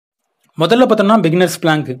முதல்ல பார்த்தோம்னா beginners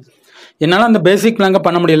blank. என்னால் அந்த பேசிக் பிளாங்கை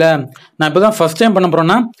பண்ண முடியல, நான் இப்போ தான் ஃபர்ஸ்ட் டைம் பண்ண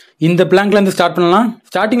போகிறேன்னா இந்த பிளாங்க்லேருந்து ஸ்டார்ட் பண்ணலாம்.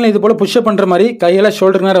 ஸ்டார்டிங்கில் இது போல் புஷ்அப் பண்ணுற மாதிரி கையில்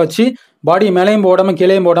ஷோல்டர் நேரம் வச்சு பாடி மேலேயும் போடாமல்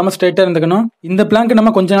கீழேயும் போடாமல் ஸ்ட்ரைட்டாக இருந்துக்கணும். இந்த பிளாங்க்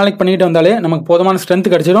நம்ம கொஞ்ச நாளைக்கு பண்ணிட்டு வந்தாலே நமக்கு போதுமான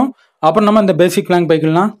ஸ்ட்ரென்த் கிடைச்சிடும். அப்புறம் நம்ம இந்த பேசிக் பிளாங்க்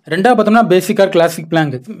போய்க்கலாம். ரெண்டாவது பார்த்தோம்னா பேசிக் ஆர் கிளாசிக்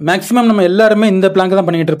பிளாங்க். மேக்ஸிமம் நம்ம எல்லாருமே இந்த பிளாங்க் தான்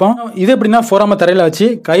பண்ணிட்டு இருப்போம். இது எப்படின்னா ஃபோராம தரையில் வச்சு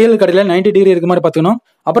கையில் கடையில் 90 டிகிரி இருக்க மாதிரி பார்த்துக்கணும்.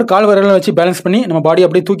 அப்புறம் கால் விரல வச்சு பேலன்ஸ் பண்ணி நம்ம பாடி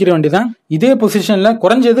அப்படியே தூக்கிட வேண்டியதான். இதே பொசிஷனில்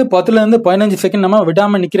குறைஞ்சது 10 to 15 செகண்ட் நம்ம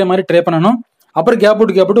விடாமல் நிற்கிற மாதிரி ட்ரை பண்ணணும். அப்புறம் கேப்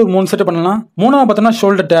விட்டு ஒரு 3 செட் பண்ணலாம். மூணாவது பார்த்தோம்னா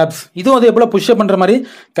ஷோல்டர் டேப்ஸ். இதுவும் அதே போல புஷ்அப் பண்ற மாதிரி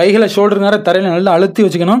கைகளை ஷோல்டர் நேரம் தரையில நல்லா அழுத்தி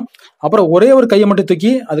வச்சுக்கணும். அப்புறம் ஒரே ஒரு கையை மட்டும்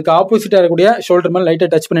தூக்கி அதுக்கு ஆப்போசிட்டா இருக்கக்கூடிய ஷோல்டர் மேலே லைட்டா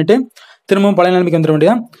டச் பண்ணிட்டு திரும்பவும் பழைய நிலைமைக்கு வந்துட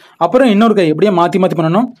வேண்டியது. அப்புறம் இன்னொரு கை இப்படியே மாற்றி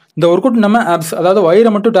பண்ணணும். இந்த ஒர்க் அவுட் நம்ம ஆப்ஸ், அதாவது வயிறை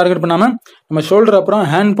மட்டும் டார்கெட் பண்ணாமல் நம்ம ஷோல்டர் அப்புறம்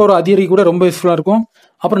ஹேண்ட் பவர் அதிகரிக்க கூட ரொம்ப யூஸ்ஃபுல்லாக இருக்கும்.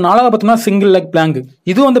 அப்புறம் நாலாவது பார்த்தோம்னா சிங்கிள் லெக் பிளாங்க்.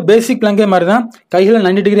 இதுவும் வந்து பேசிக் பிளாங்கே மாதிரி தான். கைகளை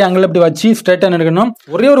 90 டிகிரி ஆங்கிள் இப்படி வச்சு ஸ்ட்ரைட்டாக நடக்கணும்.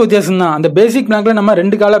 ஒரே ஒரு வித்தியாசம் தான், அந்த பேசிக் பிளாங்க்ல நம்ம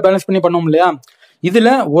 2 காலை பேலன்ஸ் பண்ணி பண்ணோம் இல்லையா, இதுல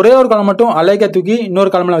ஒரே ஒரு காலை மட்டும் அலைக்கா தூக்கி இன்னொரு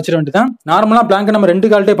கால் மேல வச்சிட வேண்டியதான். நார்மலா பிளாங்க் நம்ம 2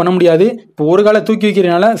 கால்ட்டே பண்ண முடியாது. இப்போ ஒரு காலை தூக்கி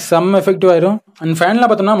வைக்கிறதுனால செம்ம எஃபெக்டிவ் ஆயிரும். அண்ட் ஃபைனலா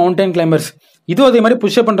பார்த்தோம்னா மவுண்டைன் கிளைம்பர்ஸ். இதுவும் அதே மாதிரி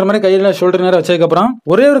புஷ்அப் பண்ற மாதிரி கையில ஷோல்டர் நேரம் வச்சதுக்கப்புறம்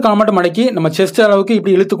ஒரே ஒரு கால் மட்டும் மடக்கி நம்ம செஸ்ட் அளவுக்கு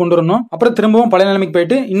இப்படி இழுத்து கொண்டு வரணும். அப்புறம் திரும்பவும் பழைய நிலைமைக்கு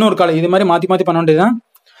போயிட்டு இன்னொரு காலை இது மாதிரி மாத்தி பண்ண வேண்டியதான்.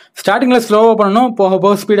 ஸ்டார்டிங்ல ஸ்லோவா பண்ணணும், போக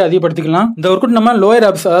போக ஸ்பீட் அதிகப்படுத்திக்கலாம். இந்த ஒர்க் அவுட் நம்ம லோயர்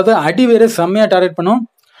ஆப்ஸ், அதாவது அடி வேற செம்மையா டார்கெட் பண்ணும்.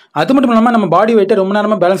 அது மட்டும் இல்லாமல் நம்ம பாடி வெயிட்டை ரொம்ப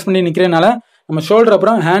நேரமா பேலன்ஸ் பண்ணி நிற்கிறனால நம்ம ஷோல்டர்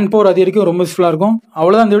அப்புறம் ஹேண்ட் பவர் அதிகரிக்கும், ரொம்ப யூஸ்ஃபுல்லாக இருக்கும்.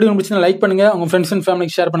 அவ்வளோதான். இந்த வீடியோ முடிச்சுன்னா லைக் பண்ணுங்க, உங்க ஃப்ரெண்ட்ஸ் அண்ட்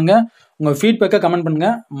ஃபேமிலிக்கு ஷேர் பண்ணுங்க, உங்க ஃபீட்பேக்கை கமெண்ட் பண்ணுங்க,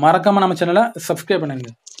 மறக்காம நம்ம சேனலை சப்ஸ்கிரைப்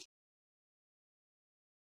பண்ணுங்க.